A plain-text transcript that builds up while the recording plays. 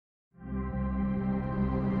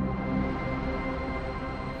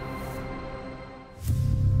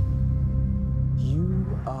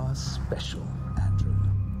are special, Andrew.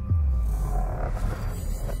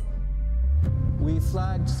 We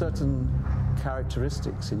flagged certain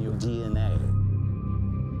characteristics in your DNA.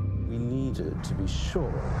 We needed to be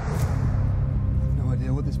sure. I have no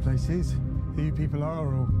idea what this place is, who you people are,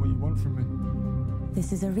 or what you want from me.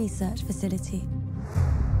 This is a research facility.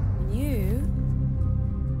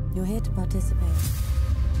 You're here to participate.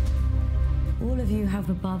 All of you have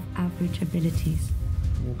above average abilities.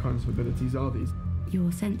 What kinds of abilities are these?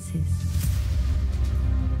 Your senses.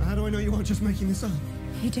 How do I know you aren't just making this up?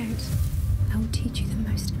 You don't. I will teach you the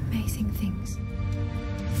most amazing things.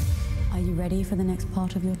 Are you ready for the next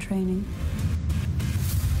part of your training?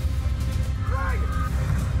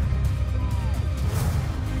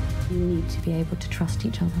 You need to be able to trust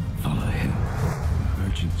each other. Follow him.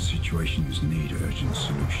 Urgent situations need urgent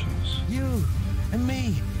solutions. You and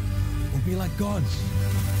me will be like gods.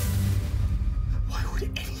 Why would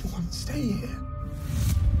anyone stay here?